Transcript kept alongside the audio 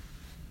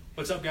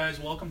What's up, guys?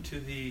 Welcome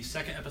to the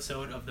second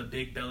episode of the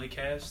Big Belly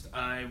Cast.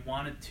 I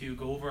wanted to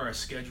go over our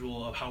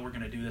schedule of how we're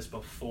going to do this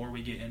before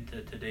we get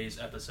into today's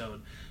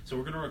episode. So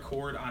we're going to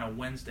record on a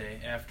Wednesday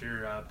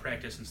after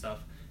practice and stuff,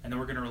 and then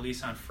we're going to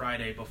release on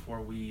Friday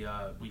before we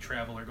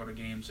travel or go to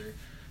games or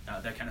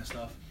that kind of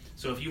stuff.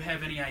 So if you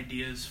have any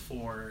ideas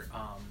for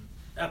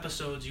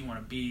episodes you want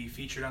to be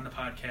featured on the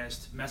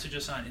podcast, message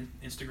us on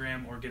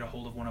Instagram or get a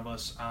hold of one of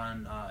us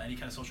on any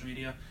kind of social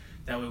media.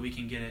 That way we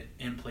can get it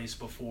in place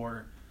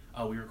before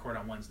we record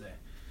on Wednesday.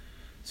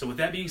 So with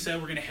that being said,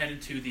 we're going to head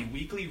into the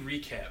weekly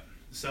recap.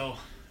 So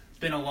it's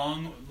been a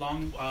long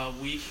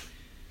week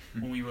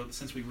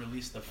since we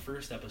released the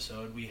first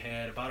episode. We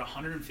had about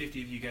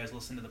 150 of you guys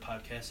listen to the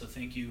podcast, so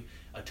thank you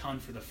a ton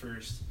for the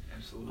first.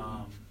 Absolutely.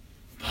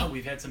 But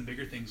we've had some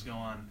bigger things go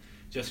on.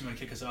 Jesse, you want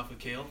to kick us off with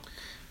Kale?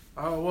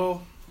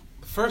 Well,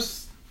 the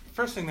first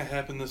thing that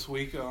happened this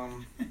week,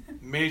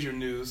 major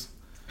news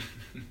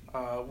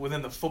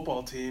within the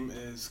football team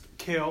is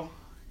Kale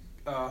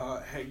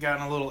had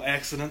gotten a little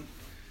accident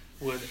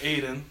with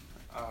Aiden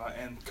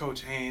and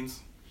Coach Haynes,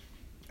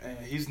 and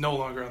he's no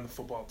longer on the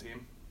football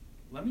team.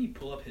 Let me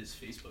pull up his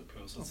Facebook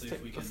post. Let's see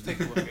if we can. Let's take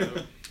a look at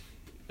it.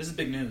 This is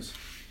big news.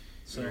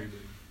 So Very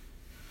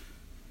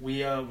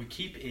big. we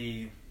keep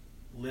a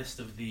list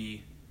of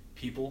the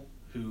people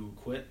who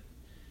quit.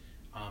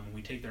 And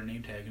we take their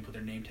name tag and put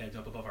their name tags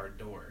up above our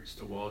doors. It's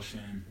the wall of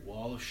shame.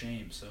 Wall of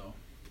shame. So,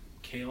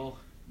 Kale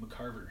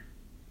McCarver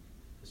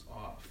is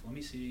off. Let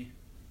me see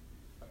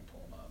if I can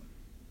pull him up.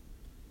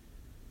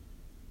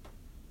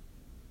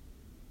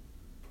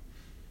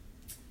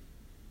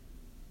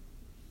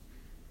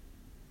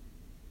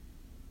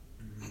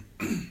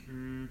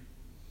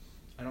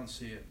 I don't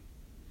see it.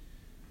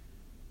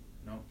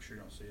 Nope, sure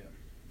don't see it.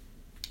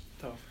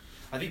 Tough.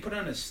 I think he put it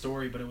on his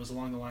story, but it was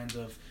along the lines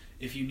of,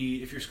 if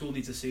your school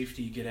needs a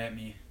safety, get at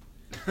me.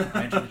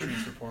 I enter the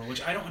transfer portal,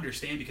 which I don't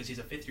understand because he's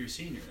a fifth-year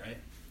senior, right?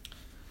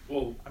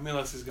 Well, I mean,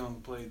 unless he's going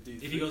to play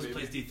D3. If he goes and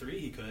plays D3,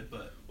 he could,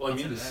 but... I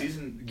mean,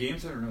 the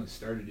games haven't really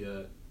started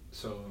yet,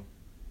 so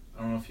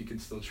I don't know if he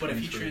could still transfer. But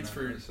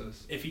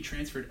if he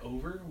transferred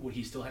over, would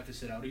he still have to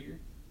sit out a year?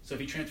 So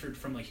if he transferred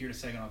from, here to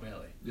Saginaw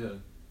Valley, yeah,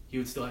 he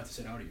would still have to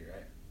sit out a year,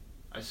 right?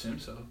 I assume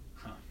so.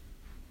 Huh.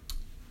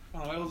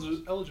 I don't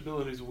know,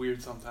 eligibility is weird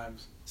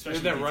sometimes. Especially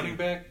we had that D2. running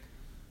back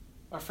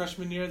our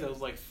freshman year that was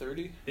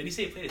 30. Didn't he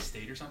say he played at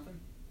State or something?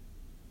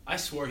 I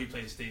swore he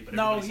played at State, but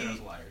No, everybody said I was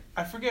a liar.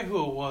 I forget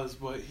who it was,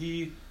 but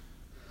he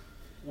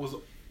was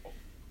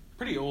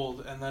pretty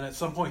old, and then at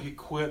some point he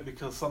quit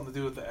because something to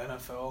do with the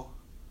NFL,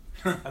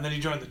 and then he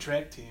joined the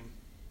track team,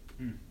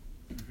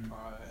 Mm-hmm.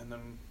 and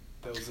then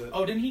that was it.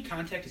 Oh, didn't he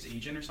contact his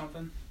agent or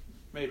something?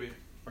 Maybe.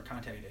 Or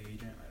contact an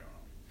agent? I don't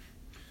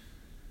know.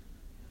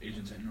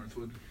 Agents at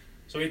Northwood.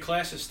 So we had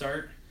classes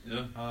start.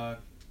 Yeah.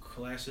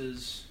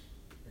 Classes.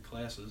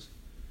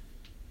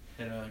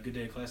 Had a good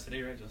day of class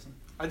today, right, Justin?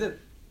 I did.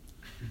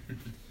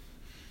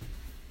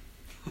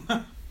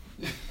 Oh,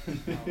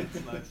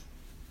 that's nice.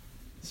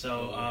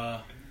 So,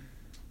 I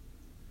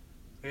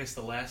guess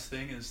the last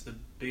thing is the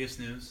biggest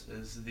news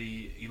is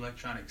the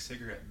electronic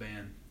cigarette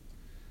ban.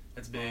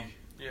 That's big.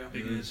 Yeah.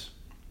 Big It news. is.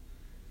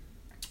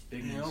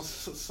 Big You know, news.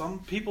 some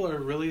people are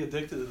really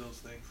addicted to those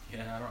things.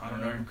 Yeah, I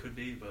don't know who could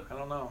be, but I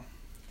don't know.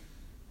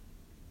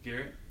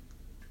 Garrett,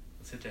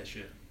 let's hit that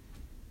shit.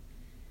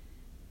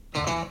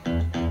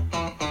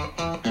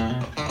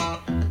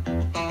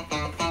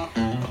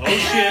 Oh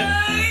shit!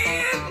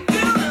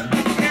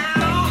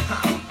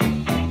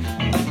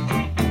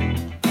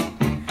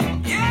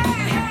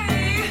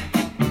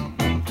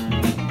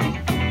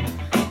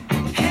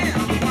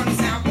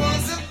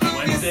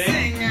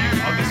 Wednesday,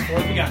 August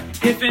 4th, we got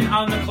Tiffin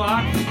on the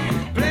clock.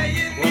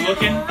 We're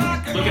looking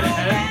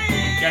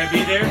ahead. Gotta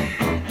be there.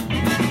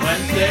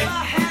 Wednesday,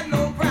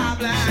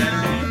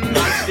 Saturday,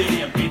 Fox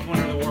Stadium, 8th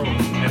wonder of the world.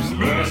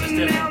 Absolutely, this is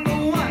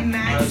Tiffin.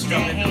 Let's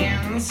jump into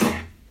it.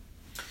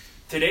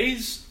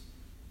 Today's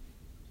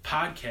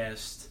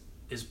podcast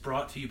is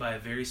brought to you by a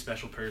very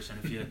special person.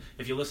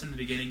 If you listen to the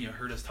beginning, you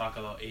heard us talk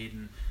about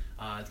Aiden.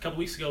 A couple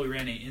weeks ago, we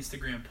ran an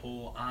Instagram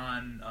poll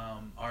on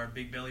our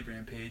Big Belly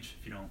brand page.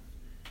 If you don't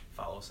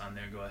follow us on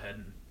there, go ahead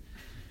and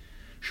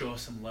show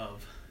us some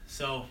love.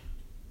 So,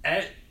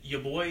 at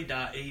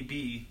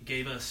yourboy.ab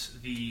gave us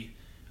the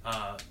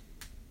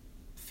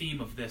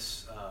theme of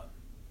this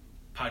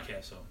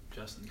podcast. So,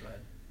 Justin, go ahead.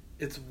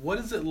 It's what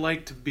is it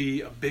like to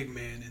be a big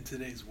man in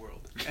today's world?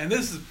 And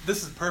this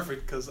is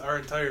perfect because our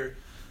entire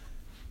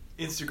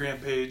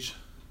Instagram page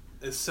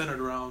is centered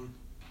around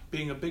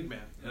being a big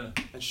man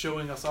and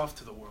showing us off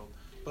to the world.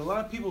 But a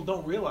lot of people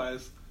don't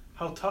realize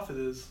how tough it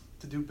is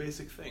to do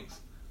basic things,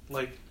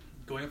 like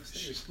Going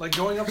upstairs.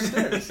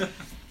 showering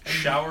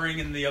Showering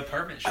in the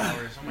apartment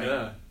showers. Oh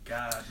my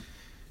God.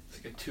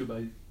 It's like a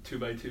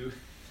 2x2.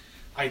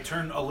 I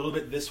turn a little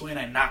bit this way and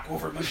I knock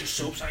over a bunch of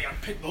soaps. I gotta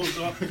pick those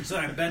up. So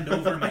then I bend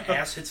over and my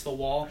ass hits the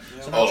wall.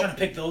 Yeah. So I'm trying to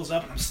pick those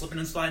up and I'm slipping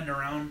and sliding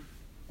around.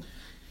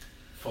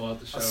 Fall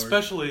out the shower.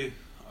 Especially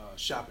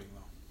shopping,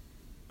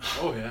 though.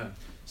 Oh, yeah.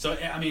 So,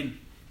 I mean,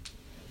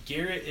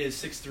 Garrett is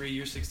 6'3",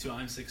 you're 6'2",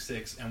 I'm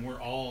 6'6", and we're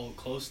all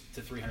close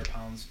to 300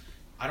 pounds.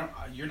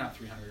 You're not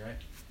 300, right?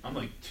 I'm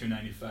like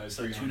 295.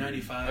 So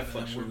 295,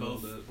 and then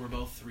we're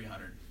both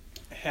 300.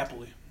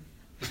 Happily.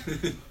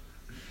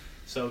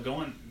 So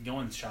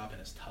going shopping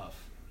is tough.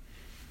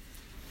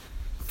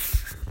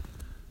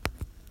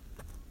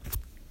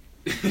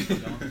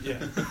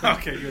 Yeah.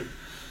 Okay, good.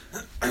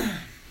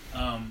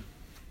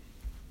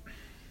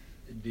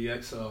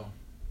 DXL.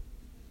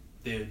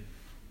 Dude,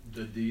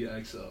 The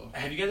DXL.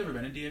 have you guys ever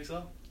been in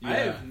DXL? I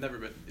have never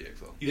been to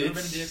DXL. You've never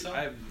been to DXL?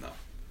 I have no.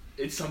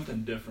 It's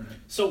something different.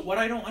 So what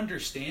I don't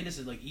understand is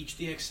that like each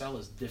DXL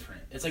is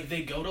different. It's like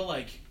they go to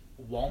like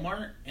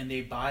Walmart and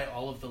they buy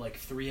all of the like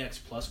 3X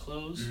plus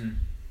clothes, Mm-hmm.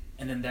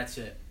 and then that's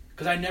it.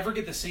 Because I never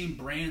get the same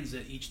brands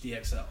at each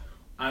DXL.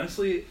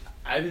 Honestly,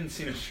 I haven't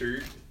seen a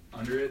shirt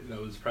under it that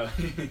was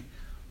probably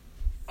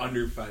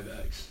under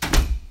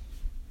 5X.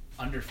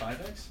 Under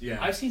 5X? Yeah.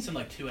 I've seen some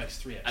like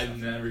 2X, 3X.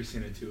 I've never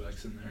seen a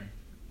 2X in there.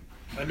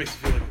 That makes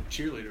you feel like a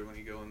cheerleader when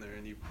you go in there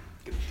and you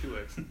get the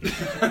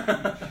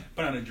 2X.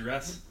 Put on a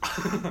dress.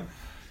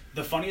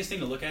 The funniest thing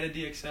to look at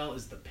DXL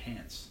is the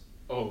pants.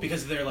 Oh.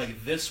 Because they're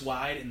like this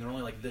wide and they're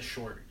only like this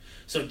short.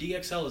 So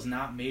DXL is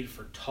not made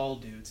for tall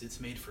dudes, it's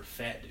made for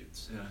fat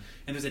dudes. Yeah.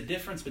 And there's a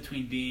difference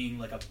between being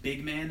like a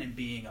big man and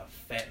being a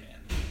fat man.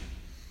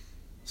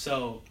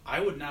 So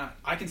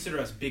I consider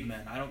us big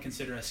men. I don't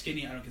consider us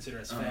skinny, I don't consider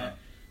us fat.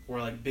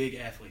 We're like big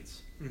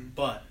athletes. Mm-hmm.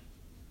 But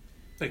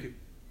Thank you.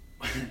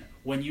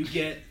 when you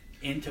get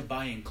into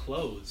buying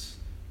clothes,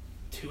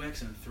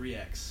 2X and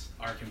 3X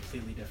are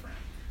completely different.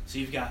 So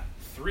you've got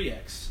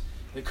 3X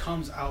that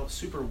comes out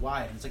super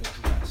wide and it's like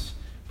a dress.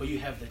 But you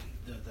have the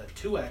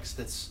 2X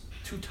that's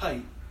too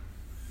tight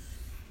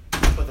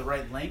but the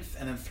right length,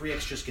 and then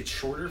 3X just gets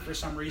shorter for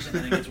some reason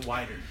and it gets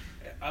wider.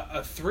 A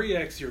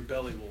 3X, your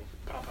belly will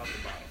pop out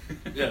the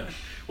bottom. Yeah.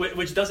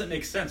 Which doesn't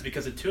make sense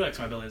because a 2X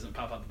my belly doesn't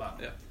pop out the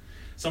bottom. Yeah.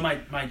 So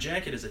my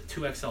jacket is a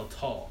 2XL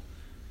tall.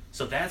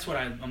 So that's what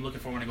I'm looking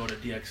for when I go to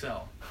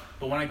DXL.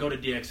 But when I go to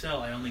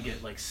DXL, I only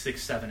get like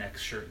 6, 7X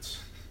shirts.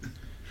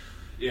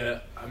 Yeah,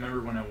 I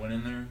remember when I went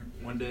in there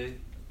one day,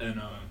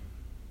 and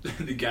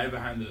the guy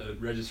behind the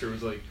register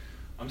was like,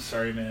 "I'm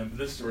sorry, man, but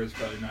this store is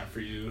probably not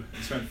for you.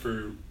 It's meant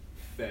for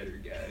fatter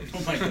guys."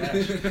 Oh my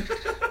gosh.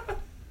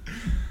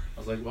 I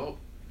was like, well,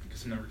 I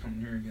guess I'm never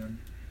coming here again.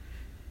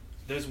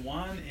 There's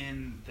one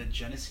in the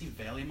Genesee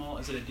Valley Mall.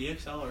 Is it a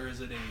DXL or is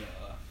it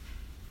a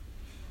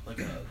like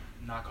a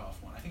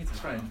knockoff one? I think it's a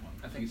knockoff one.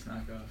 I think it's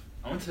knockoff.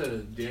 I went to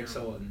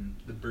DXL and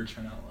the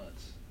Birchman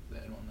outlets. They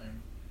had one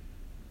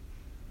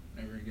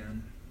there. Never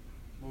again.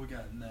 What we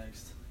got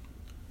next?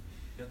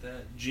 Got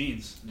that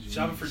jeans. Jeans.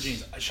 Shopping for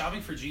jeans.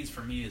 Shopping for jeans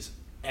for me is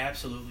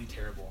absolutely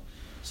terrible.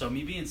 So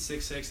me being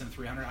 6'6" and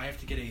 300, I have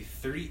to get a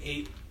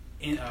 38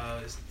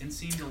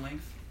 inseam the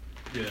length.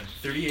 Yeah.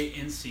 38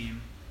 inseam.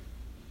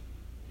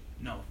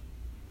 No.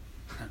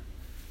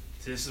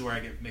 See, this is where I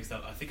get mixed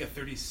up. I think a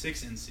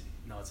 36 inseam.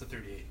 No, it's a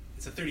 38.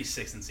 It's a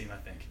 36 inseam, I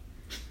think.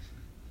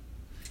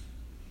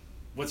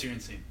 What's your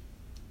inseam?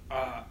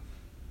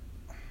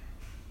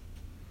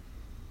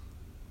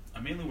 I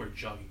mainly wear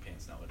jogging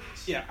pants nowadays.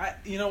 Yeah,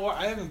 you know what?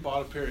 I haven't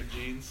bought a pair of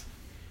jeans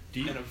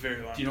in a very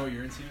long time. Do you know what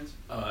your inseam is?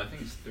 I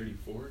think it's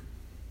 34.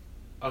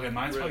 Okay,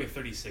 mine's probably a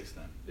 36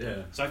 then.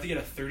 Yeah. So I have to get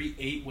a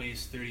 38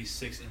 waist,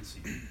 36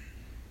 inseam. And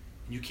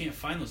you can't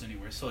find those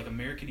anywhere. So like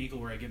American Eagle,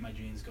 where I get my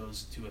jeans,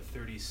 goes to a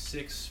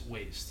 36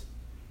 waist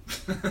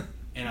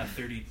and a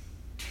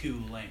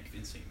 32 length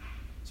inseam.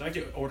 So I have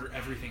to order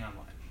everything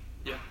online.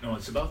 Yeah. No,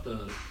 it's about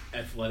the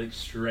athletic,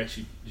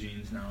 stretchy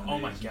jeans now. Oh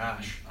my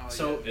gosh. Oh,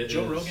 So yeah,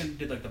 Joe is. Rogan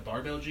did like the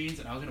barbell jeans,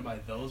 and I was gonna buy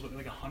those, but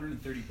they're like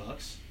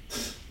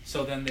 $130.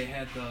 So then they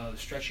had the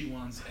stretchy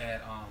ones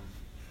at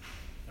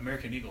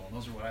American Eagle, and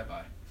those are what I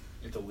buy.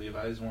 It's the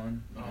Levi's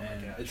one. Oh my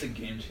Man, gosh. it's a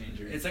game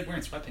changer. It's like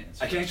wearing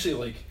sweatpants. I can actually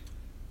like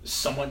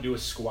somewhat do a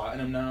squat in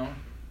them now.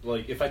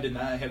 Like if I did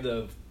not have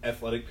the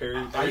athletic pair,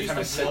 I every used time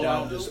I to sit blow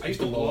down, out- just I used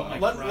to blow out my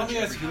Let crotch me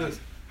ask every you time. this.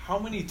 How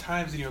many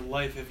times in your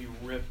life have you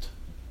ripped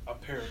a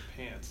pair of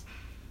pants?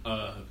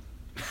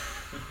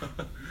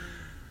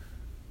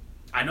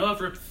 I know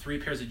I've ripped 3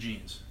 pairs of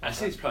jeans. I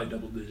say it's probably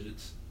double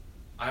digits.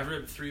 I've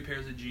ripped 3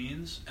 pairs of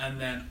jeans, and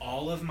then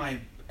all of my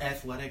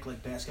athletic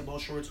like basketball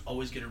shorts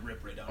always get a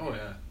rip right down. Oh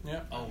here. yeah. Yeah.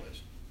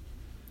 Always.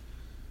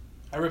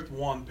 I ripped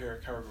one pair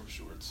of cargo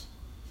shorts.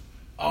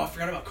 Oh, I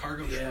forgot about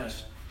cargo Yeah.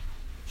 shorts.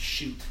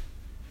 Shoot.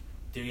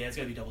 Dude, yeah, it's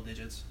gotta be double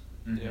digits.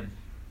 Mm-hmm. Yep.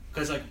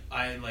 Cause like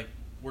I like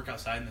work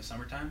outside in the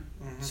summertime,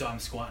 Mhm. so I'm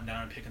squatting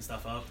down and picking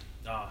stuff up.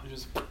 You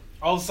just,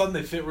 all of a sudden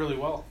they fit really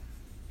well.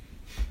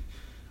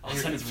 All of a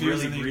sudden it's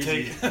Confused, really and you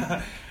breezy.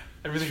 take-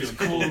 everything's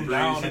Feel cooling the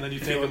down, breeze. and then you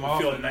take feel, them off.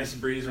 Feel a and nice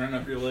breeze running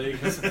up your leg.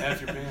 it's half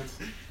your pants.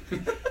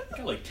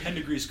 Got like 10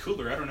 degrees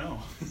cooler. I don't know.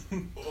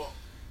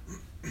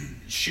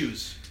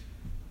 Shoes.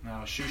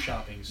 No, shoe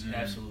shopping's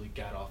absolutely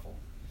god awful.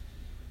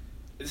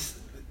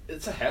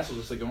 It's a hassle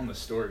just to go in the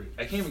store.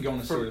 I can't even go in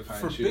the store to find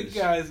for shoes. big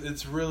guys,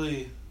 it's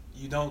really,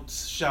 you don't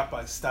shop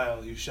by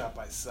style, you shop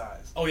by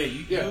size. Oh yeah,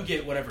 you Yeah.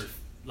 get whatever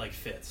like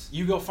fits.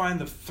 You go find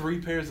the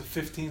 3 pairs of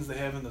 15s they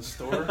have in the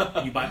store.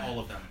 And you buy all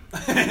of them.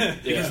 Yeah,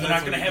 Because they're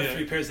not going to have yeah.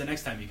 3 pairs the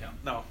next time you come.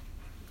 No.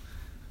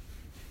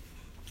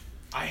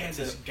 I had That's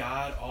this it.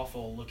 god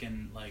awful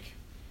looking like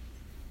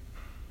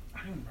I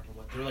don't even remember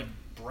what they're like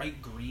bright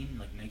green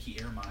like Nike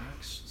Air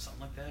Monarchs,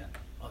 something like that.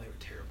 Oh, they were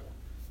terrible.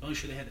 The only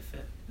shoe they had to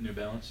fit. New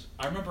Balance.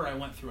 I remember I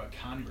went through a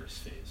Converse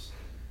phase.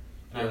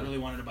 And Yeah. I really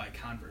wanted to buy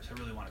Converse. I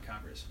really wanted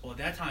Converse. Well, at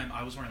that time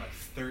I was wearing like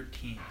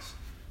 13s.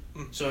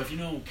 So if you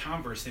know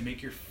Converse, they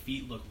make your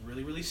feet look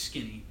really, really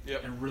skinny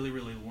Yep. and really,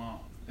 really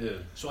long. Yeah.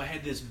 So I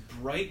had this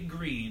bright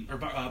green or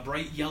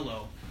bright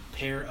yellow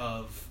pair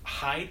of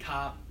high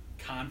top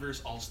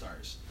Converse All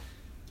Stars.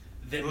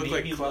 They look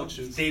like clown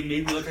shoes. They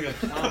made me look like a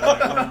clown. when I was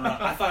running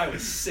around. I thought I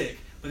was sick,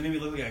 but they made me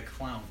look like a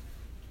clown.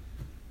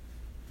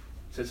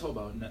 So it's all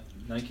about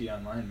Nike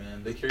online,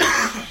 man. They carry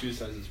the shoe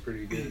sizes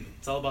pretty good.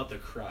 It's all about the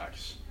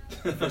Crocs.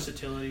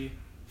 Versatility,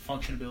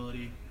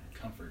 functionality,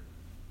 comfort.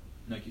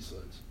 Nike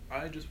slides.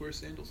 I just wear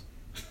sandals.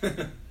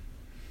 Good.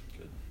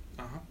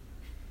 Uh-huh.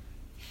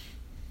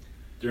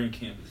 During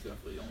camp, it's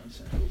definitely only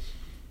sandals.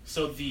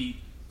 So the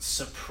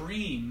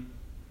supreme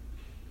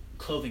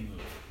clothing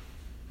move,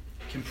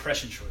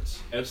 compression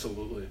shorts.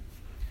 Absolutely.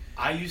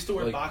 I used to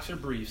wear Like, boxer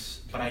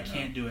briefs, but I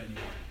can't do it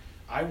anymore.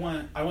 I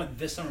went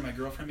this summer. My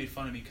girlfriend made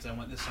fun of me because I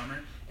went this summer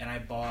and I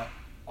bought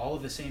all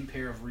of the same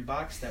pair of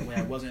Reeboks. That way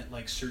I wasn't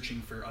like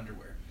searching for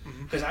underwear.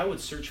 Because I would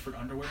search for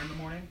underwear in the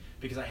morning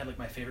because I had like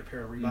my favorite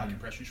pair of Reebok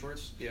compression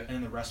shorts. Yeah. And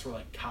then the rest were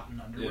like cotton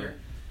underwear. Yeah.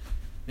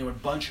 They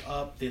would bunch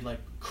up. They'd like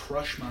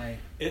crush my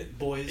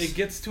boys. It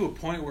gets to a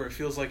point where it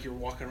feels like you're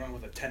walking around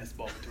with a tennis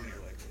ball between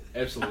your legs.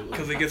 Absolutely.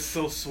 Because it gets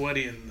so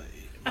sweaty and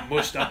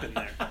mushed up in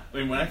there. I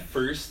mean, when I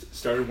first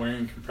started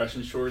wearing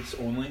compression shorts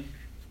only,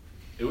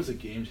 it was a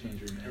game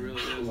changer, man. It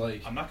really is.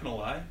 Like, I'm not gonna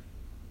lie.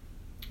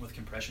 With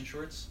compression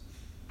shorts,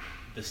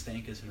 the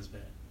stank isn't as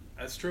bad.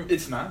 That's true.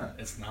 it's not.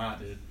 It's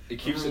not, dude. It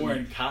keeps I remember it-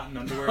 wearing cotton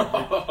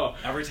underwear.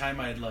 Every time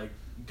I'd like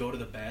go to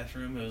the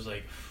bathroom, it was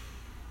like.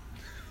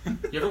 You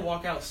ever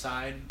walk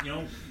outside? You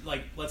know,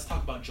 like let's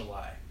talk about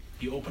July.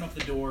 You open up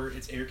the door.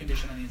 It's air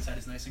conditioned on the inside.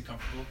 It's nice and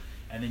comfortable.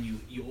 And then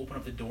you open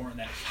up the door and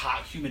that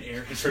hot, humid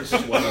air It hits starts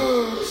your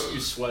sweating. You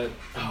sweat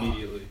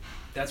immediately.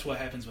 That's what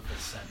happens with the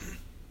scent.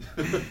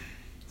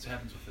 That's what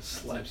happens with the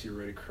scent. Slaps you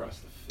right across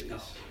the face.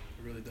 Oh.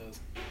 It really does.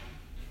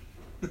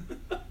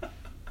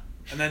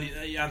 And then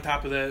on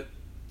top of that,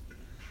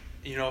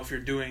 you know, if you're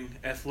doing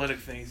athletic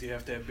things, you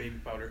have to have baby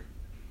powder.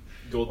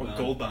 Gold Or Bond.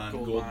 Gold Bond.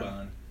 Gold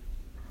Bond.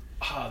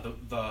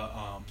 The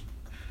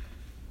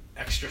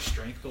extra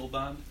strength Gold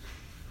Bond,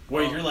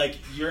 where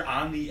you're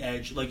on the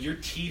edge, like you're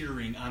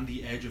teetering on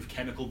the edge of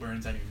chemical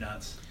burns on your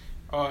nuts.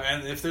 Oh,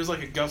 and if there's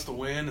like a gust of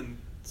wind and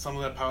some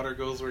of that powder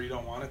goes where you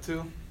don't want it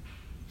to,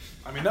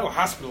 I mean, that'll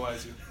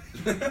hospitalize you.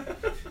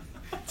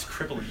 It's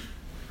crippling.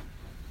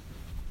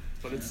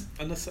 But it's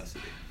a necessity.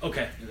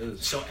 Okay, It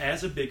is. so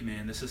as a big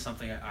man, this is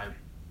something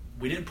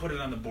we didn't put it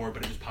on the board,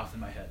 but it just popped in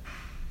my head.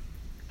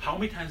 How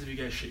many times have you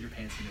guys shit your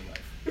pants in your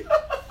life?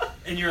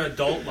 In your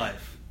adult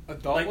life?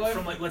 Adult life?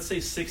 From let's say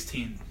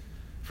 16.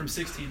 From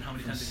 16, how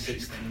many times have you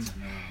shit your pants?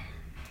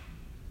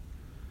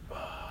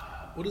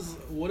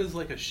 What is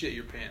like a shit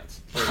your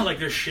pants? Like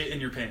there's shit in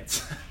your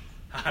pants.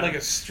 Like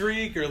a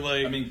streak or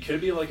like... I mean, could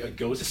it be like a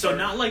ghost So fart?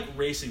 not like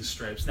racing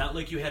stripes, not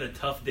like you had a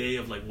tough day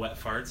of like wet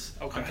farts.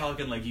 Okay. I'm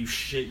talking like you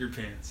shit your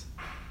pants.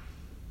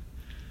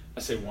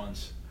 I say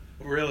once.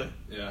 Really?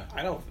 Yeah.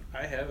 I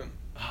haven't.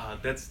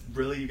 That's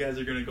really, you guys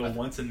are gonna go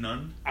once and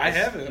none? I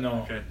haven't.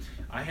 No. Okay.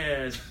 I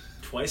had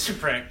twice in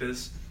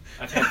practice.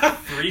 I've had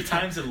 3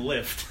 times in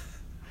lift.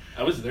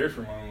 I was there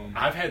for one of them.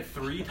 I've had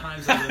 3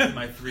 times in lift in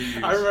my 3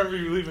 years. I remember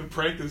you leaving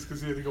practice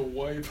because you had to go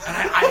wipe.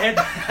 And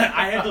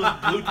I had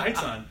those blue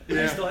tights on. I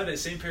Yeah. still have that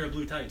same pair of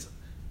blue tights.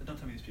 Don't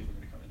tell me these people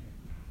are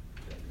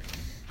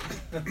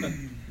gonna come in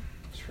here.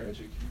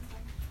 Tragic.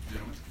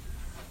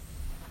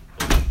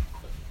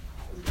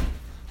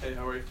 Hey,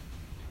 how are you?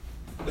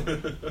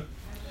 This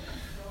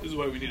is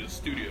why we need a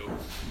studio.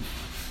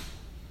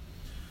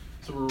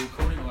 So we're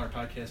recording all our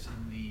podcasts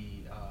in the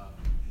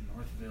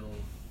Northville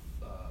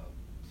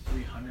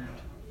 300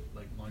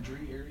 like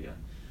laundry area,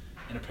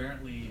 and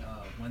apparently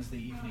Wednesday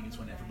evening is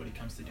when everybody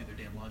comes to do their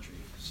damn laundry.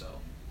 So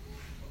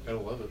Gotta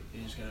love it.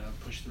 you just gotta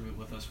push through it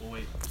with us. We'll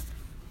wait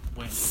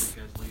until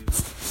you guys leave.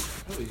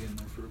 Probably in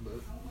there for a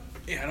bit.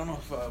 Yeah, I don't know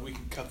if we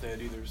can cut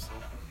that either. So.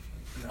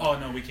 Oh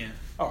no, we can't.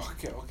 Oh,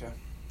 okay.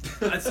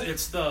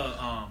 It's the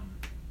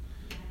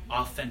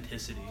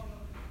authenticity.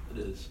 It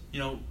is. You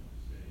know,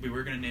 we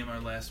were gonna name our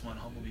last one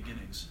 "Humble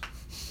Beginnings,"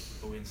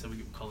 but instead we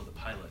call it the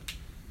pilot.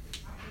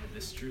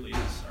 This truly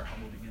is our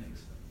humble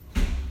beginnings.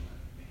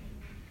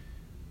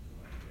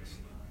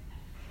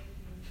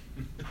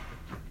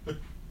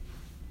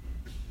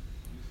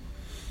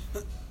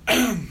 If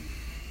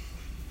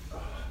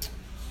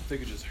they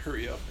could just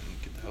hurry up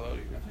and get the hell out of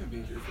here. I'm gonna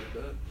be here for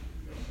a bit.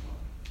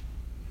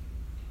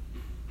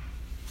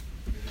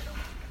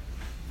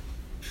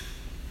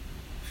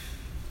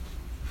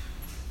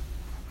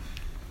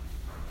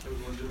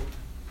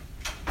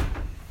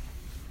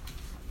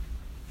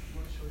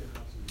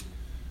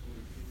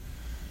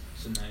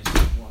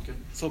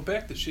 So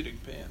back to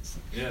shitting pants.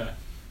 Yeah.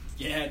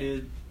 Yeah,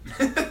 dude.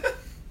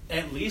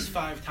 At least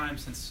 5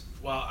 times since.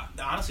 Well,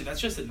 honestly,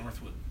 that's just at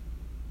Northwood.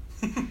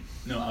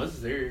 No, I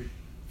was there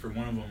for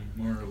one of them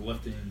when we were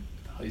lifting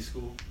high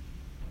school.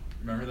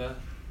 Remember that?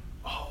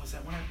 Oh, is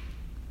that when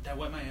I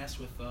wet my ass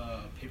with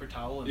paper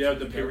towel? And Yeah, threw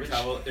the it in paper garbage?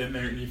 towel in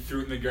there, and you threw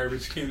it in the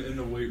garbage can in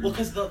the weight room. Well,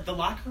 because the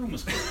locker room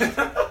was closed.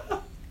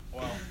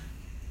 Wow.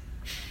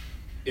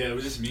 Yeah, it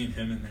was just me and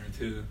him in there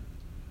too.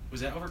 Was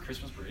that over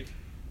Christmas break?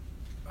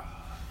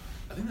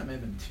 I think that may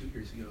have been 2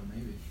 years ago,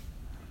 maybe.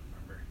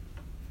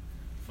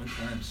 I Fun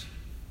times.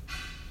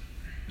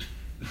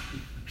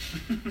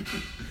 don't remember.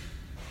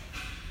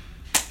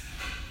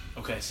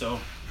 Okay, so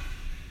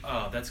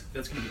that's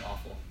gonna be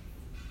awful.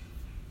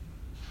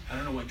 I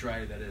don't know what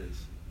dryer that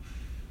is.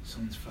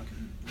 Someone's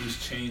fucking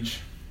loose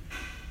change.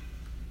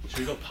 Should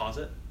we go pause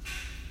it?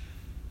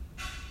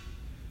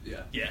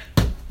 Yeah. Yeah.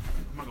 I'm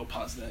gonna go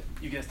pause that.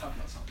 You guys talk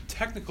about something.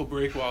 Technical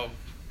break while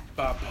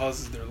Bob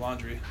pauses their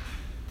laundry.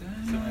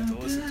 So I have to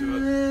listen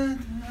to it.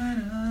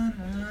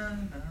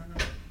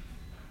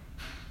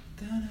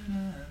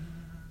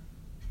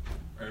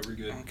 Alright, we're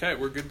good. Okay,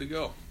 we're good to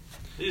go.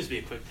 It'll just be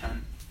a quick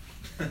 10.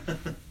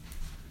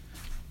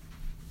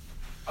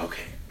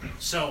 Okay,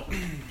 so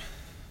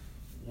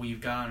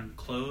we've gone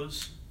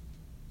clothes.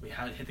 We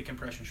had hit the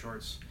compression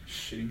shorts.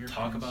 Shitting your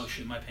Talk pants. about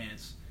shit my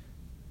pants.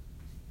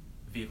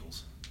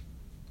 Vehicles.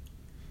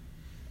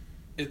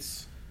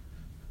 It's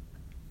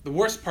the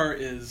worst part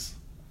is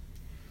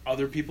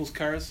other people's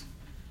cars,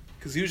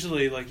 because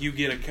usually like you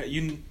get a car,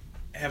 you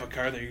have a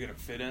car that you're gonna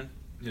fit in,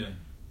 Yeah.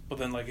 but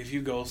then like if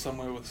you go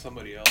somewhere with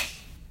somebody else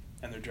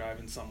and they're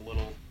driving some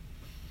little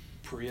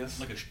Prius,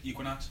 Like a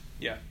Equinox?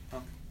 yeah,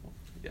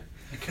 yeah,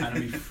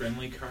 Economy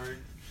friendly car.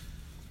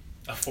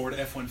 A Ford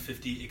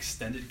F-150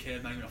 extended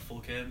cab, not even a full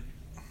cab.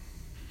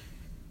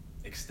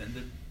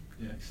 Extended.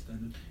 Yeah,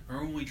 extended.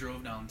 Remember when we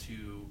drove down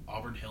to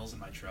Auburn Hills in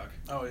my truck?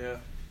 oh yeah,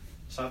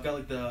 So I've got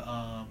like the,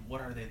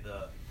 what are they,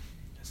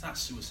 it's not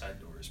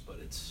suicide doors, but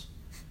it's,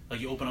 like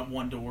you open up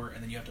one door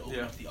and then you have to open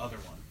up the other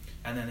one.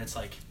 And then it's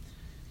like,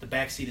 the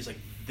back seat is like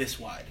this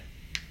wide.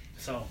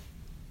 So,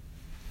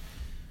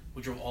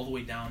 we drove all the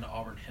way down to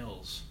Auburn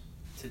Hills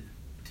to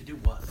do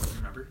what? Do you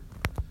remember?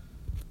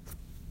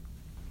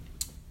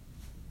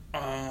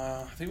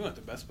 I think we went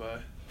to Best Buy.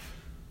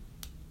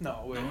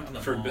 No, wait, No, we went to the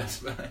For mall.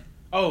 Best Buy.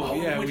 oh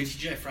yeah, we we went to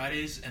TGI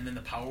Fridays and then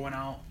the power went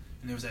out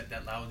and there was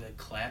that loud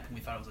clap and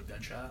we thought it was a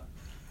gunshot.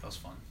 That was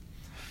fun.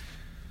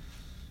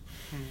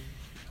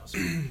 That was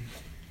fun.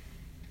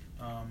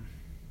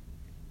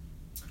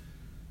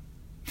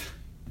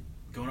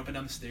 Going up and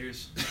down the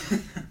stairs.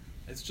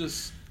 it's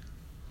just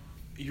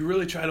you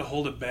really try to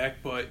hold it back,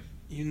 but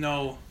you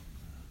know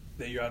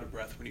that you're out of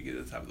breath when you get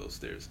to the top of those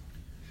stairs.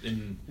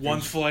 And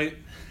One flight,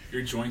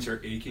 your joints are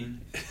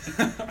aching.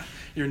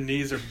 your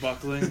knees are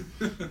buckling.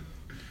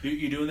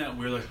 You're doing that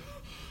weird like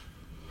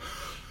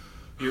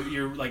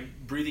you're like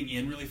breathing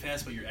in really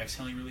fast, but you're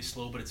exhaling really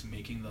slow. But it's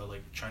making the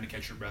like trying to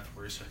catch your breath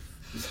worse.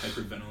 Just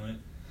hyperventilate.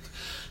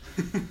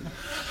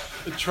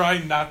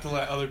 Trying not to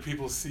let other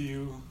people see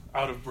you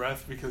out of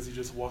breath because you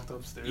just walked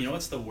upstairs. You know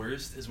what's the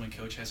worst is when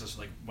Coach has us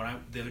like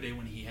the other day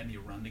when he had me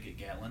run to get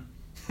Gatlin,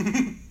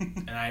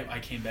 and I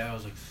came back I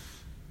was like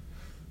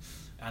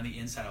on the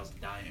inside I was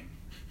dying.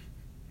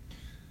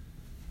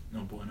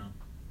 No bueno.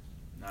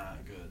 Not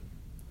good.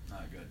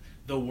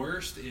 The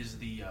worst is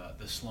the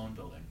Sloan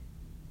building.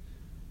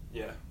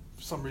 Yeah.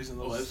 For some reason,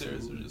 those stairs are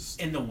absolutely. just.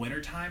 In the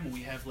wintertime, when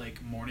we have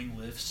like morning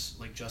lifts,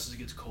 like just as it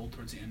gets cold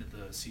towards the end of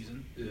the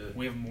season, Yeah.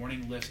 we have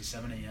morning lifts at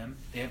 7 a.m.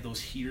 They have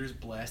those heaters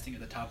blasting at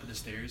the top of the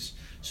stairs.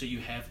 So you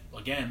have,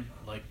 again,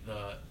 like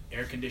the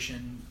air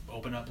condition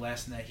open up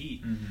blasting that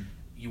heat. Mm-hmm.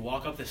 You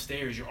walk up the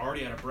stairs, you're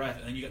already out of breath,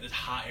 and then you got this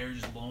hot air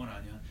just blowing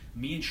on you.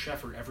 Me and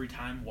Shefford, every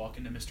time, walk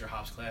into Mr.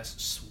 Hop's class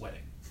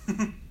sweating.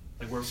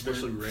 Like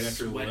Especially right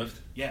after the sweating.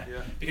 lift? Yeah.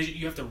 Yeah. Because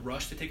you have to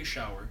rush to take a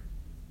shower.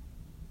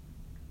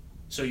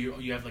 So you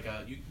have like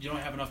you don't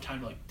have enough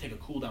time to like take a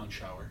cool down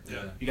shower.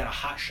 Yeah. You got a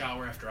hot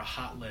shower after a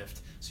hot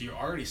lift, so you're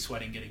already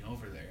sweating getting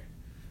over there.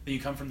 Then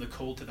you come from the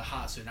cold to the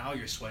hot, so now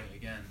you're sweating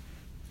again.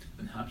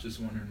 And Hop's just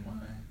wondering why.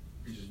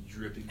 He's just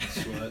dripping with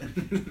sweat.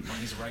 When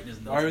he's writing his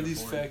notes Why on are the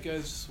these board. fat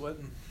guys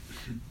sweating?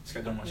 This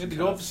guy don't watch You had the to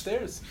go up the cups.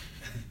 stairs.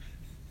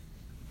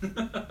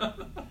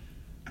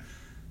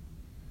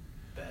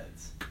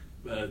 Beds.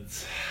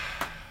 Beds.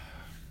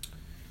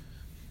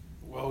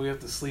 Well, we have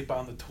to sleep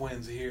on the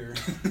twins here.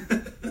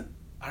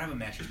 I don't have a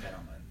mattress pad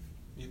on mine.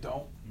 You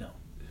don't? No.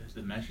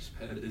 The mattress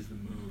pad is the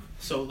move.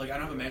 So like I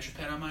don't have a mattress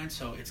pad on mine,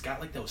 so it's got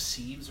like those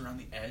seams around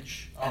the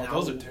edge. Oh, and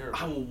those are terrible.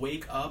 I will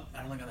wake up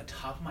and I'm like on the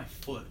top of my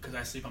foot because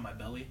I sleep on my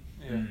belly.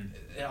 Yeah. Mm.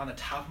 And on the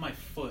top of my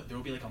foot, there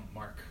will be like a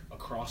mark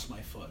across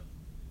my foot.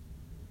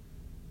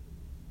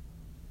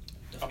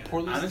 A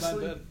poorly designed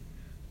Honestly, bed.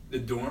 The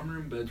dorm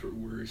room beds were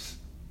worse.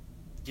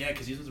 Yeah,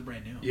 because these ones are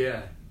brand new.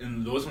 Yeah,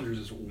 and those ones are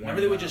just worn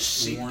Remember they would out, just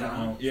sink worn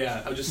down? out.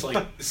 Yeah, I would just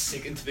like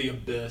sink into the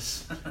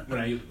abyss when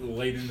I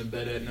laid in the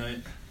bed at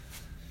night.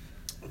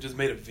 It just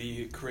made a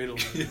V, cradle.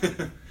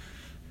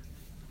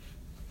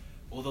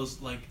 Well,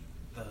 those like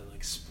the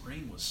like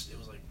spring was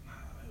like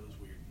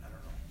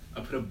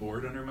I put a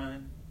board under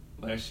mine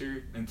last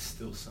year and it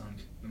still sunk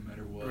no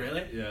matter what.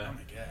 Really? Yeah. Oh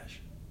my gosh.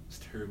 It's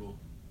terrible.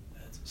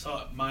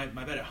 So my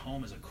bed at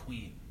home is a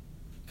queen,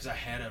 because I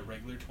had a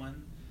regular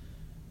twin.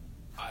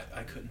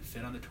 I couldn't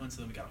fit on the twin, so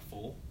then we got a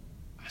full.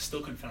 I still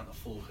couldn't fit on the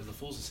full because the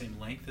full's the same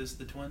length as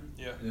the twin,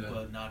 Yeah.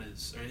 but not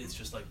as, or it's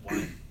just like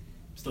wide.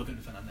 Still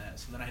couldn't fit on that,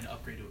 so then I had to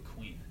upgrade to a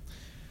queen.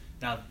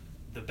 Now,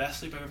 the best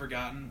sleep I've ever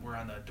gotten were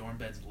on the dorm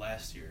beds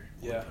last year.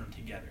 When Yeah. we put them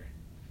together.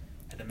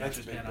 Had the That's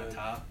mattress a big pad on bed.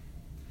 top.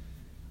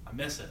 I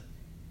miss it.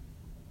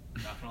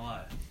 Not gonna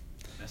lie,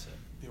 I miss it.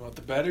 You want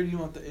the bed or you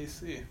want the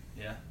AC?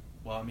 Yeah.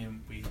 Well, I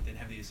mean, we didn't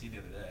have the AC the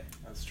other day.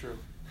 That's true.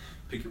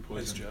 Pick your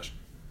Thanks, poison. Josh.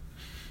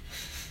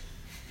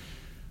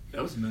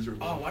 That was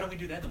miserable. Oh, why don't we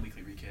do that in the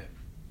weekly recap?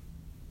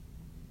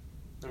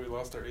 Then we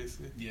lost our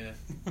AC. Yeah.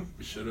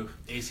 We should have.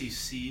 AC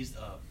seized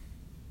up.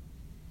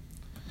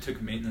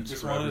 Took maintenance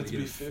Just forever wanted it to get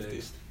be it 50.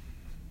 fixed.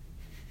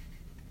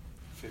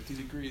 50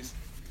 degrees.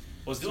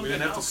 Well, it's So doing we that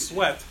didn't have now. to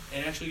sweat.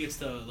 It actually gets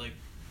to like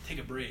take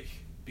a break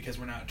because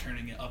we're not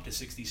turning it up to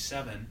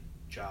 67,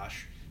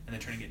 Josh, and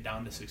then turning it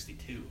down to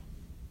 62,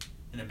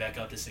 and then back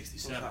up to It's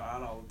 67. not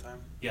on all the time.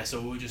 Yeah, so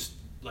it would just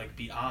like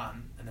be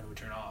on and then it would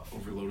turn off,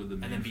 Overloaded the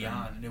and then be mainframe.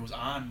 on, and it was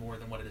on more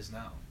than what it is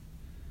now.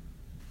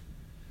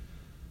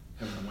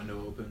 Having the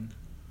window open.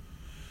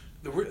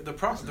 The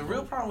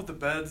real problem with the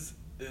beds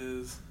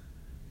is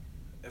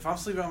if I'm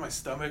sleeping on my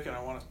stomach and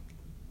I want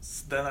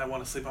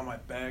to sleep on my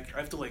back, I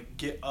have to like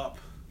get up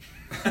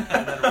and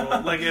then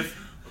roll. Like if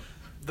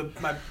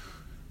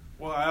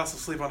I also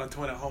sleep on a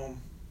twin at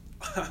home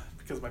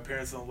because my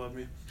parents don't love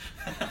me.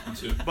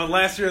 Too. But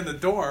last year in the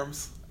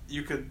dorms,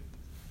 you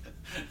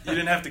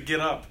didn't have to get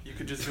up. You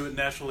could just do it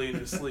naturally in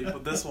your sleep.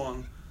 But this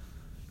one,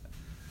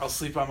 I'll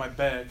sleep on my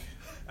back,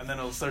 and then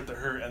it'll start to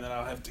hurt, and then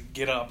I'll have to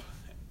get up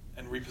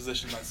and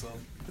reposition myself.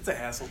 It's a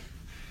hassle.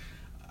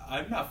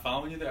 I'm not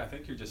following you there. I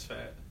think you're just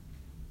fat.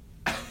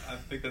 I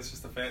think that's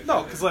just a fact.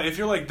 No, because like if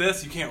you're like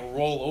this, you can't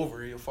roll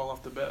over. You'll fall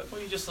off the bed.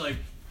 Well, you just like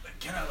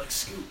cannot like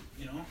scoot,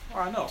 you know? Oh,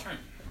 I know. Turn.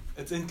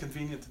 It's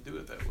inconvenient to do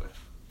it that way.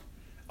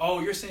 Oh,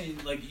 you're saying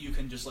like you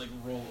can just like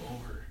roll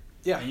over.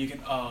 Yeah. And you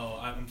can. Oh,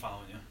 I'm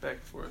following you. Back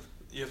and forth.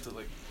 You have to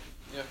like,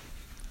 yeah.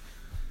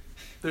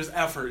 There's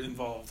effort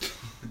involved.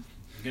 I'm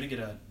gonna get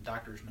a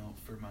doctor's note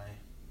for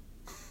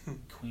my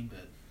queen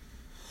bed.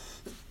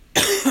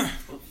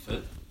 Will it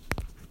fit?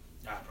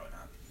 Ah, probably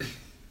not.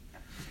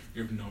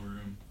 You have no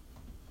room.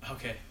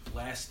 Okay,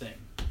 last thing.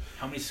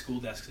 How many school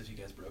desks have you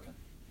guys broken?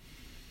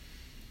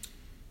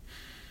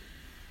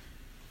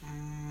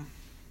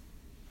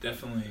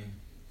 Definitely.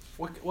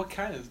 What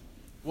kind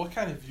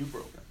have you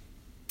broken?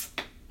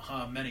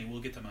 Many.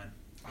 We'll get to mine.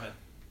 Go ahead.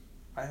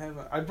 I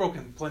haven't. I've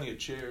broken plenty of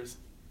chairs.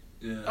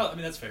 Yeah. Oh, I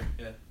mean that's fair.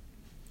 Yeah.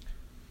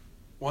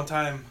 One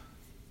time,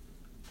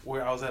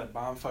 where I was at a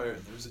bonfire,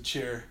 and there was a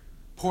chair,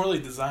 poorly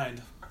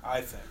designed,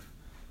 I think,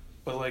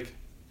 but like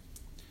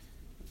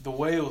the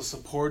way it was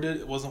supported,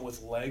 it wasn't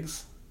with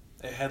legs.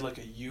 It had like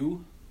a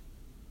U,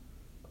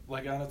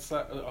 like on its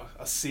side,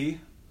 a C,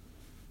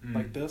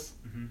 like this.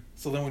 Mm-hmm.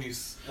 So then when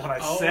I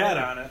sat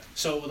on it,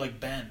 So it would like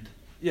bend.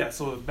 yeah,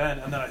 so it would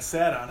bend, and then I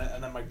sat on it,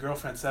 and then my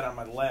girlfriend sat on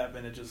my lap,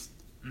 and it just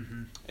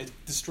Mm-hmm. it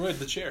destroyed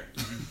the chair.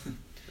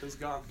 It was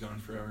gone. Gone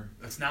forever.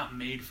 It's not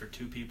made for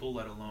two people,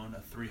 let alone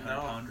a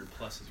 300-pounder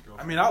plus his I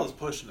girlfriend. mean, I was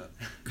pushing it.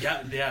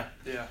 yeah. Yeah.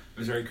 It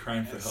was already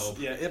crying for help.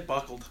 Yeah, it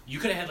buckled. You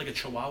could have had like a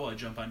chihuahua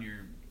jump on your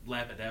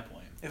lap at that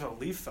point. If a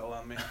leaf fell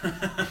on me.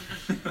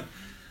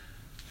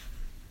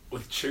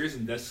 With chairs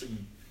and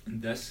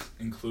desks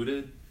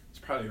included, it's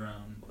probably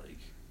around like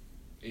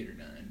 8 or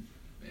 9,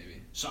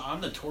 maybe. So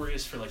I'm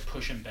notorious for like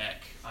pushing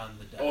back on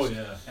the desk. Oh,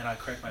 yeah. And I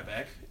crack my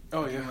back.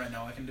 Oh, yeah. Right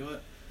now I can do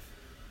it.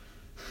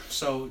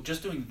 So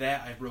just doing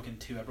that, I've broken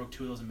 2. I broke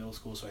 2 of those in middle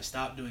school, so I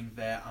stopped doing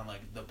that on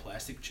like the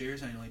plastic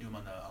chairs. I only do them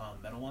on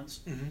the metal ones.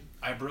 Mm-hmm.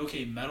 I broke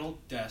a metal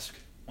desk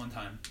one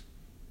time.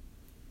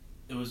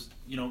 It was,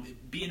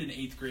 being in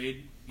 8th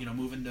grade,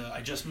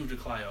 I just moved to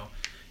Clio,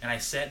 and I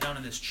sat down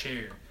in this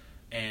chair,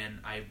 and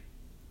I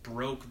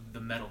broke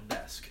the metal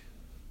desk.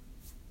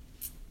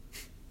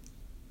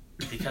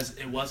 Because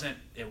it wasn't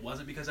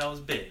because I was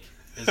big.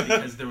 It was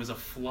because there was a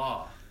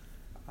flaw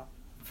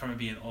from it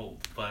being old.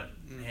 But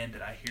man,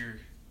 did I hear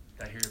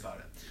about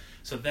it.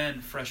 So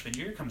then freshman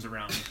year comes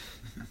around,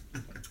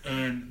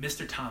 and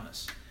Mr.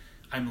 Thomas,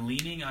 I'm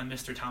leaning on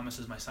Mr. Thomas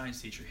as my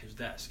science teacher, his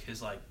desk,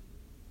 his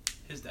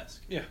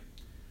desk. Yeah.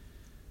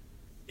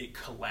 It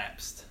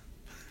collapsed.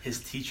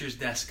 His teacher's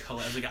desk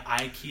collapsed. Like an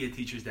IKEA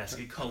teacher's desk.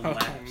 It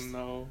collapsed. Oh,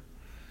 no.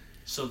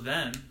 So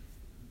then,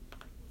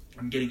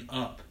 I'm getting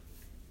up,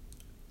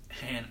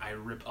 and I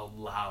rip a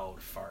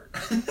loud fart.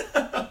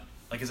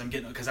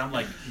 Because I'm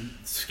like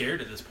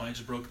scared at this point. I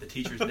just broke the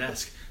teacher's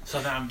desk.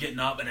 So then I'm getting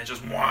up, and it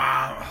just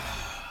wow.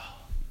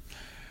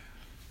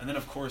 And then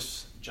of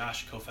course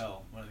Josh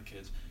Kofel, one of the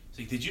kids, he's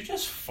like, "Did you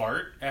just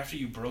fart after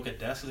you broke a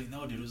desk?" I was like,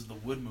 "No, dude, it was the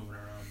wood moving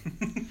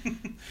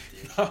around."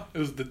 No, it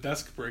was the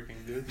desk breaking,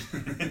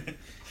 dude.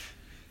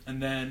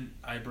 And then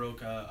I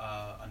broke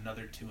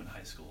another 2 in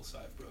high school, so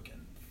I've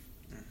broken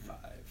 5.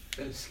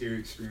 I had a scary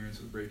experience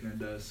with breaking a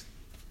desk.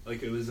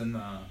 Like it was in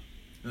the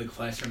in the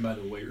classroom by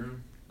the weight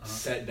room, Uh-huh.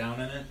 sat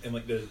down in it, and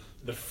like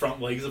the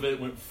front legs of it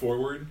went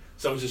forward,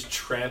 so I was just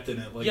trapped in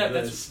it like yeah,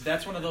 this.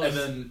 that's one of those.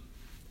 And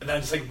then I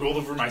just like rolled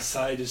over my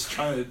side, just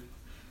trying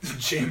to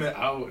jam it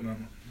out, and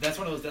I'm, That's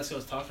one of those desks I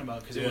was talking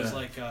about because it was Yeah.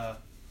 like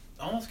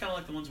almost kind of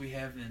like the ones we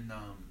have in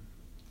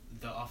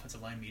the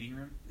offensive line meeting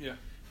room. Yeah.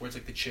 Where it's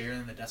like the chair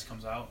and the desk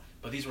comes out,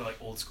 but these were like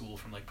old school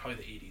from like probably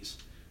the 80s.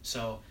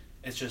 So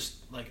it's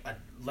just like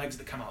legs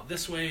that come out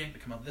this way, they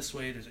come out this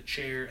way. There's a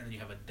chair, and then you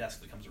have a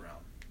desk that comes around.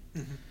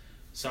 Mm-hmm.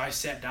 So I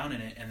sat down in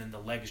it, and then the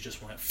legs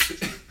just went.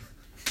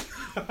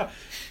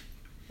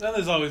 Then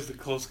there's always the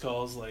close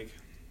calls, like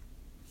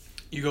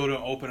you go to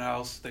an open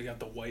house, they got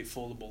the white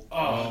foldable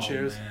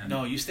chairs. man.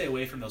 No, you stay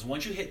away from those.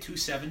 Once you hit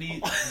 270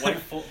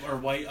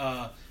 white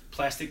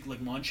plastic like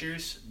lawn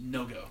chairs,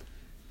 no go.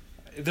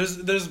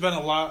 There's been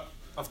a lot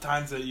of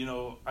times that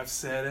I've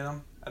sat in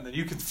them, and then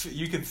you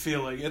can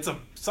feel like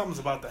something's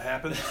about to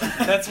happen.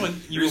 That's when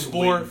you're you just go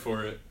waiting bored.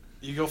 for it.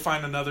 You go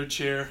find another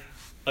chair.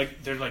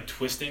 Like they're like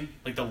twisting,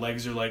 like the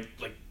legs are like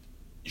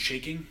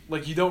shaking.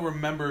 Like you don't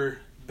remember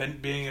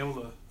being able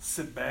to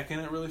sit back in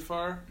it really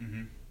far,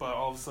 Mm-hmm. but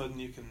all of a sudden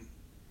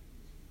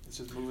it's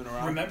just moving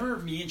around. Remember,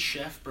 me and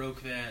Chef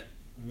broke that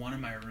one in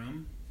my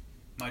room,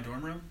 my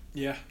dorm room,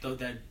 Yeah.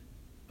 that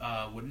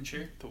wooden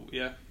chair.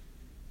 Yeah.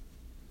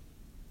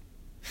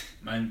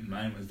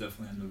 Mine was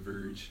definitely on the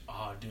verge.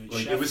 Oh, dude,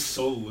 Like Chef, it was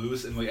so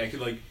loose, and like I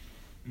could like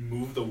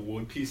move the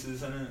wood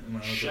pieces in it. And when I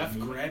was, Chef like,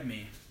 moving. grabbed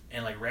me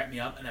and like wrapped me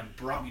up and then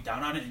brought me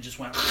down on it and just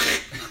went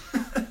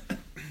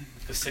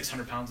because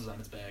 600 pounds is on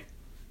its back.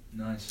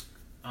 Nice.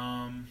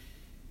 I'm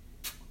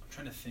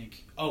trying to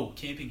think. Oh,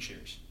 camping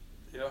chairs.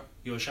 Yeah.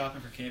 You go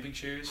shopping for camping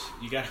chairs.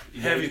 You got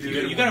Heavy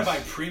duty you got to ones.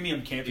 buy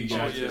premium camping Oh,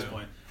 chairs at yeah. this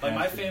point. Like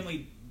my Have to.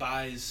 family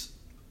buys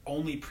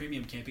only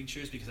premium camping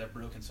chairs because I've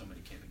broken so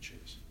many camping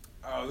chairs.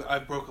 I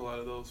broke a lot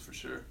of those for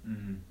sure.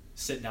 Mm-hmm.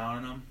 Sit down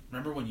in them.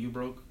 Remember when you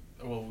broke?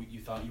 Well, you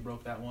thought you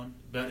broke that one,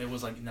 but it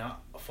was like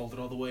not folded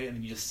all the way, and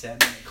then you just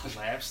sat in it and it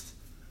collapsed.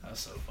 That was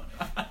so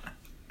funny.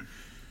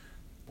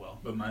 Well,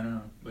 But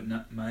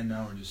mine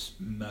now are just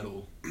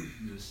metal.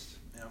 Just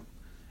Yeah.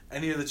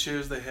 Any of the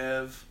chairs they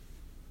have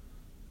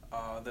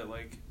that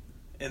like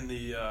in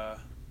the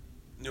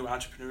new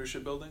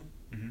entrepreneurship building,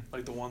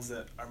 like the ones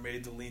that are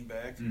made to lean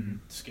back. mm-hmm.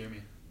 scare me.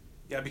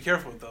 Yeah, be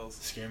careful with those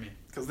Scare me.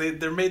 because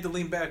they're made to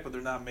lean back, but they're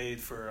not made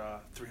for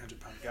a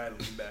 300-pound guy to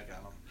lean back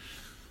on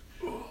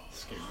them.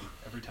 Scare me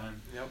every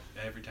time. Yep.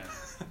 Every time.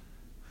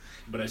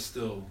 But I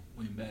still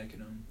lean back in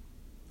them.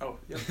 Oh,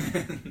 yep.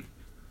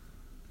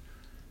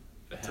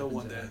 Till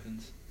one day.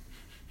 Happens.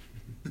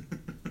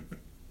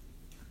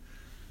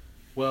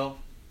 Well,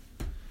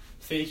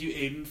 thank you,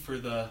 Aiden, for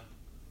the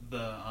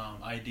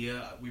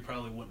idea. We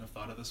probably wouldn't have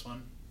thought of this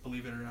one,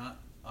 believe it or not.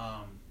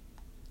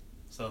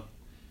 So,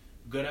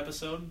 good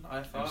episode,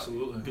 I thought.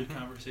 Absolutely. Good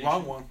conversation.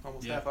 Long one,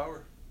 almost Yeah. half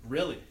hour.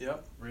 Really?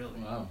 Yep. Really?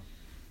 Wow.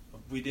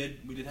 We did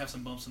have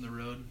some bumps in the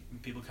road.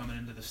 People coming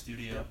into the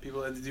studio. Yep.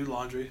 People had to do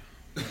laundry.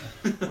 Yeah.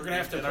 We're gonna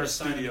have to In put our a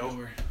sign on the studio.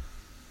 door.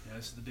 Yeah,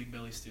 this is the Big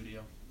Belly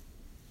Studio.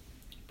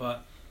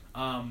 But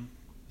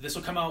this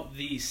will come out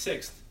the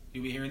 6th.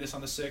 You'll be hearing this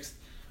on the 6th.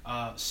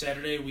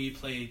 Saturday we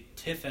play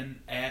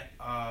Tiffin at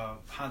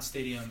Hans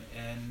Stadium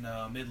in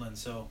Midland.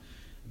 So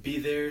be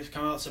there,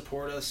 come out,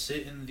 support us,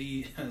 sit in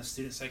the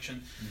student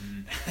section,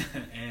 Mm-hmm.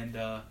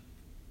 and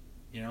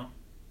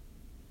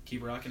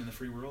keep rocking in the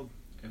free world.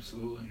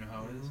 Absolutely. You know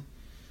how it is. Mhm.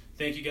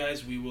 Thank you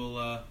guys. We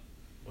will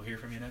we'll hear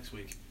from you next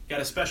week. Got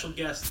a special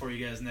guest for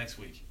you guys next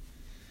week.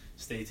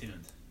 Stay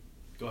tuned.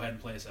 Go ahead and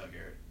play us out,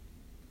 Garrett.